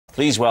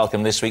Please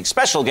welcome this week's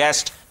special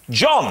guest,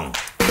 John.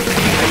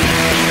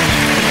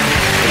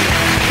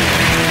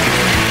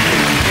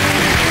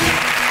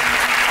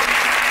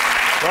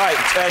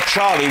 Right,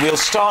 Charlie, we'll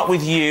start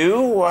with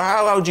you.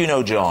 How do you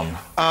know John?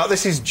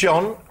 This is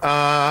John.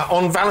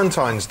 On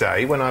Valentine's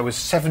Day, when I was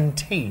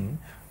 17,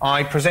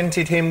 I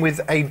presented him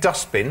with a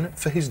dustbin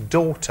for his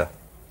daughter.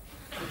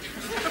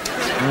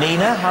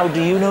 Nina, how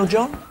do you know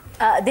John?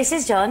 This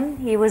is John.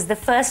 He was the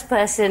first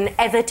person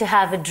ever to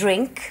have a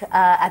drink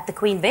at the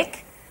Queen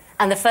Vic,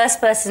 and the first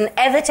person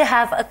ever to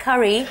have a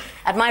curry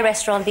at my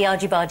restaurant, the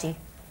Argy Bargy.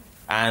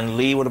 And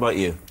Lee, what about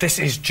you? This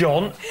is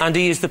John, and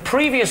he is the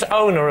previous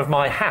owner of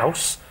my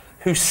house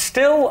who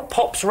still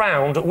pops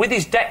round with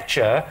his deck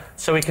chair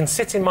so he can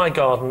sit in my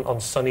garden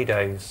on sunny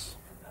days.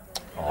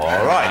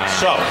 All right,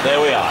 so there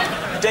we are.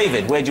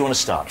 David, where do you want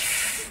to start?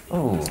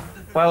 Ooh.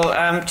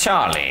 Well,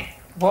 Charlie,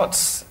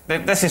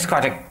 this is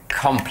quite a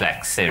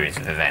complex series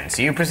of events.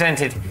 You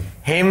presented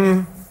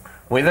him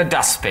with a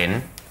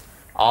dustbin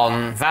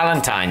on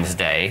Valentine's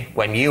Day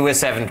when you were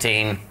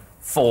 17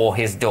 for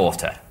his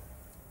daughter.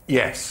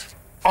 Yes.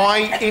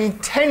 I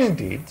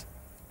intended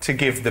to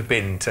give the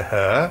bin to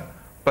her,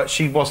 but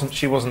she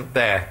wasn't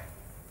there.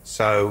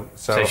 So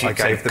I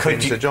gave the bin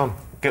to John.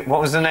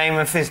 What was the name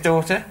of his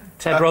daughter?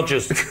 Ted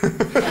Rogers.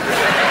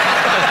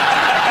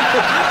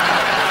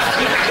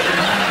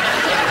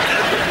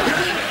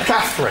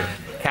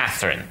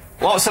 Catherine.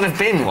 What sort of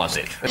bin was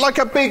it? Like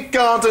a big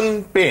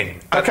garden bin.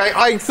 OK,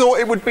 I thought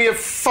it would be a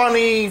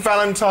funny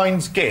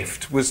Valentine's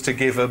gift was to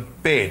give a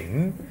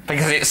bin.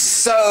 Because it's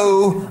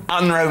so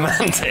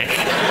unromantic.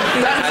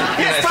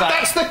 Yes, but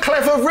that's the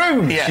clever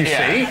ruse, you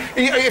see.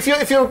 If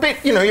you're a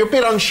bit, you're a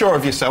bit unsure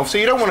of yourself, so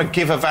you don't want to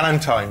give a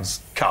Valentine's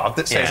card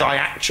that says, I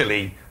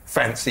actually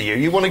fancy you.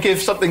 You want to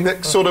give something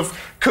that sort of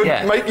could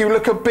make you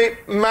look a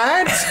bit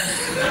mad.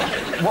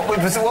 What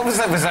was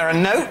that? Was there a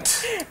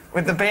note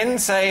with the bin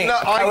saying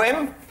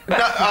poem?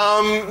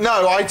 I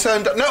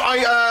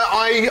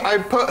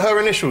put her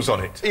initials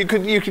on it. You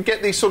could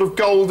get these sort of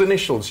gold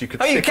initials. You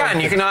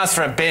can ask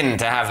for a bin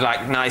to have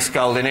like nice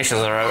gold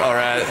initials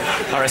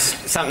or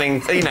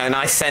something, a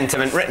nice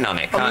sentiment written on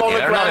it. Can't you?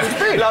 A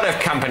lot of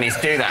companies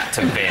do that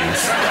to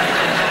bins.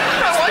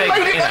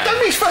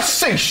 Don't be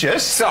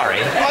facetious.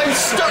 Sorry, I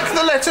stuck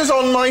the letters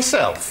on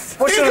myself.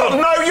 You haven't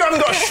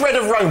got a shred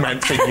of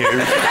romance in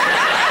you.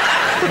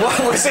 What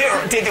was it?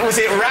 Was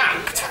it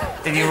wrapped?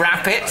 Did you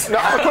wrap it? No,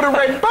 I put a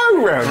red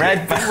bow round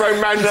it.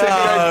 Romantic red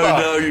bow.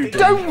 No, you didn't.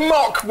 Don't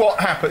mock what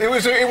happened. I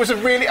was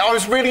really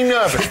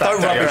nervous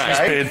that day,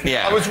 okay?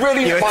 Yeah. I was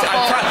really...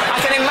 I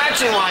can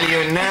imagine while you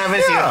were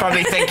nervous, you were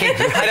probably thinking,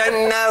 I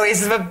don't know,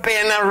 is the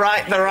bin the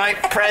right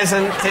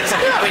present?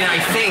 I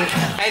think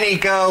any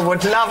girl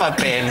would love a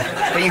bin,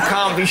 but you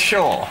can't be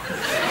sure.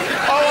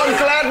 Oh, I'm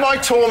glad my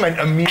torment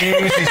amuses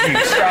you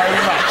so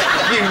much.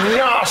 You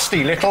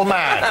nasty little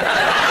man.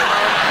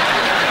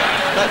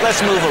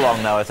 Let's move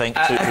along now, I think,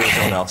 to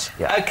someone else.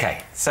 Yeah.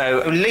 OK,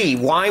 so, Lee,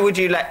 why would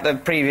you let the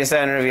previous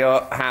owner of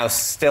your house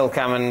still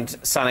come and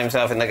sun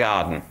himself in the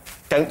garden?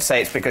 Don't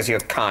say it's because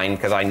you're kind,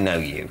 because I know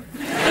you.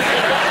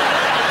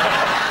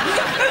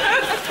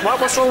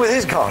 What's wrong with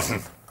his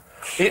garden?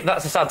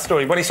 That's a sad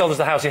story. When he sold us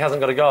the house, he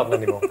hasn't got a garden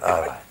anymore.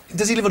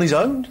 Does he live on his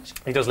own?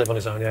 He does live on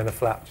his own, in a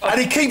flat. And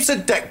he keeps a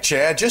deck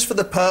chair just for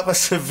the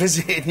purpose of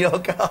visiting your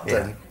garden?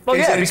 Yeah. Well,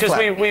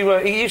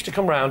 because he used to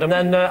come round, and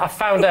then I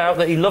found out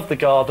that he loved the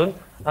garden,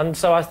 and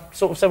so I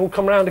sort of said, well,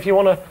 come round if you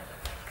want to,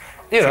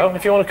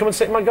 if you want to come and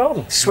sit in my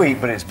garden.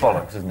 Sweet, but it's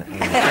bollocks, isn't it?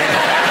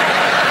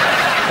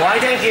 Why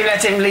don't you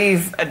let him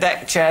leave a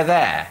deck chair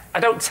there?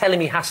 I don't tell him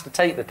he has to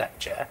take the deck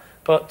chair,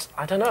 but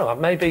I don't know,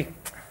 maybe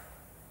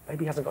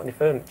he hasn't got any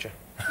furniture.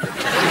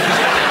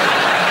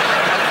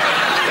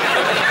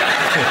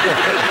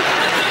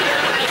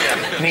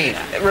 Nina,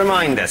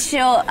 remind us.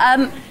 Sure.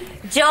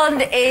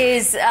 John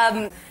is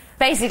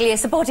basically a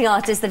supporting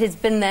artist that has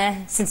been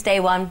there since day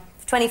one,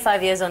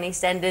 25 years on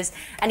EastEnders,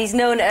 and he's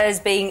known as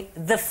being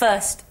the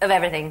first of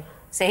everything.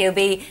 So he'll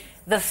be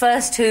the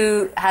first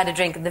who had a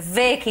drink at the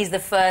Vic, he's the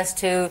first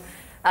who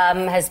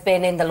has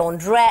been in the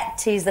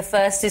laundrette, he's the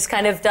first who's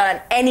kind of done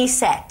any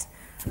set.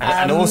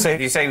 And also,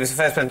 you say he was the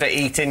first one to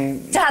eat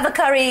in... To have a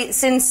curry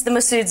since the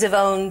Masouds have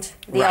owned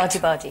the Argy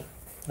Bargy.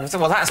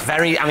 Well, that's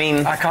very...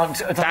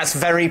 that's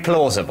very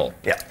plausible.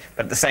 Yeah.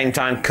 But at the same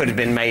time, could have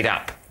been made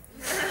up.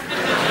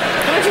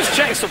 Can I just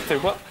check something?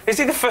 What, is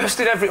he the first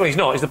in every... Well, he's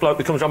not. He's the bloke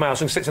that comes around my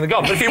house and sits in the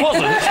garden. But if he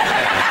wasn't... is he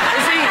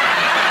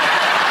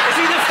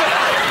the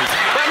first...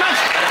 But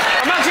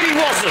imagine he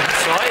wasn't,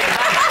 right?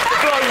 The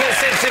bloke that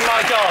sits in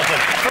my garden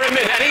for a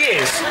minute, and he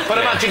is.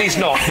 But imagine he's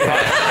not,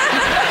 right?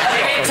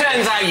 It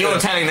turns out you're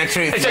telling the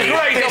truth. It's a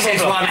great This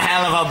is one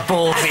hell of a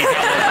ballsy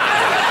double.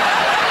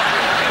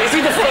 Is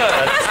he the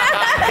first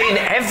in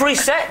every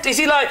set? Is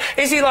he like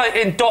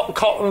in Dot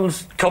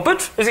Cotton's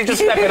cupboard? Is he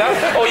just stepping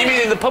out? Or you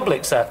mean in the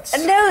public sets?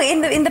 No,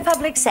 in the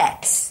public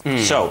sets.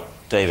 So,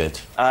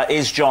 David.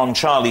 Is John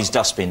Charlie's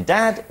dustbin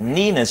dad,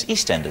 Nina's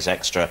EastEnders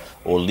extra,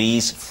 or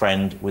Lee's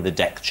friend with a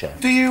deck chair?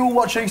 Do you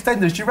watch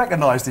EastEnders? Do you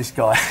recognise this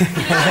guy?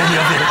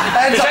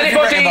 Has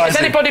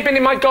anybody been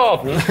in my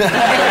garden?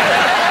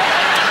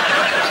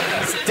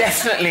 It's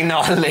definitely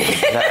not Lee.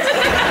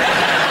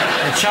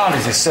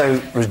 Charlie's is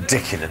so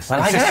ridiculous.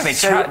 Well, I know, but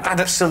so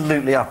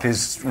absolutely up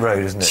his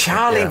road, isn't it?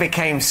 Charlie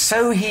became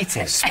so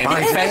heated in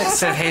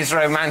defence of his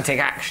romantic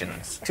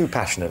actions. Too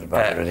passionate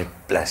about it, really.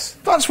 Bless.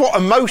 That's what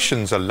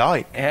emotions are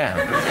like. Yeah.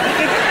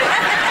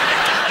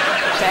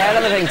 It's a hell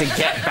of a thing to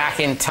get back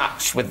in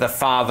touch with the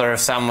father of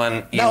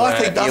someone you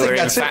were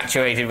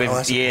infatuated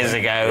with years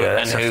ago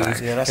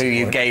and who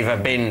you gave a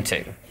bin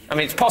to. I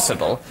mean, it's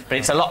possible, but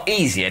it's a lot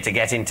easier to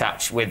get in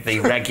touch with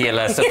the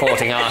regular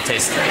supporting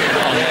artist on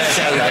the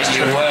show that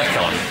you work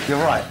on.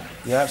 You're right.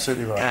 You're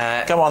absolutely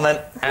right. Come on, then.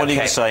 What are you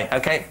going to say?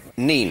 OK,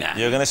 Nina.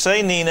 You're going to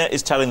say Nina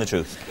is telling the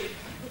truth.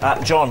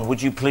 John,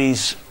 would you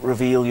please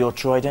reveal your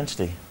true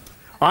identity?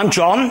 I'm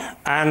John,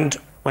 and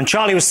when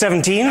Charlie was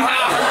 17...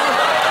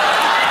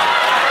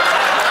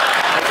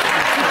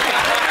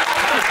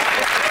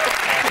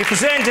 He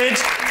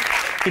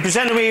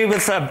presented me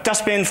with a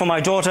dustbin for my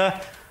daughter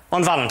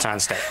on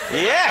Valentine's Day.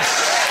 Yes!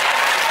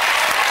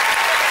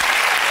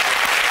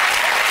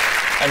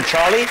 And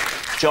Charlie,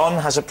 John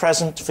has a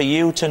present for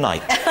you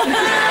tonight.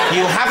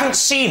 You haven't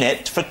seen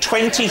it for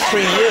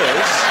 23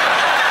 years,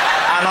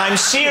 and I'm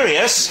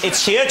serious,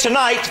 it's here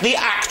tonight, the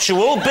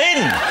actual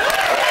bin.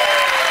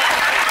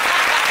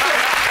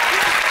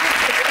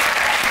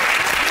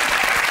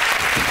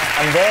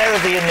 And there are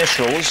the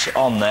initials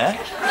on there.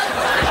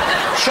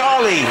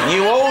 Charlie,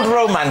 you old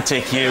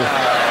romantic, you.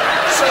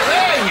 So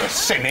there, you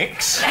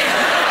cynics.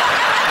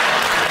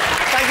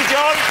 Thank you,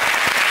 John.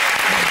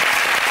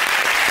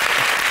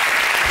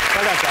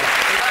 Well done,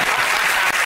 Charlie.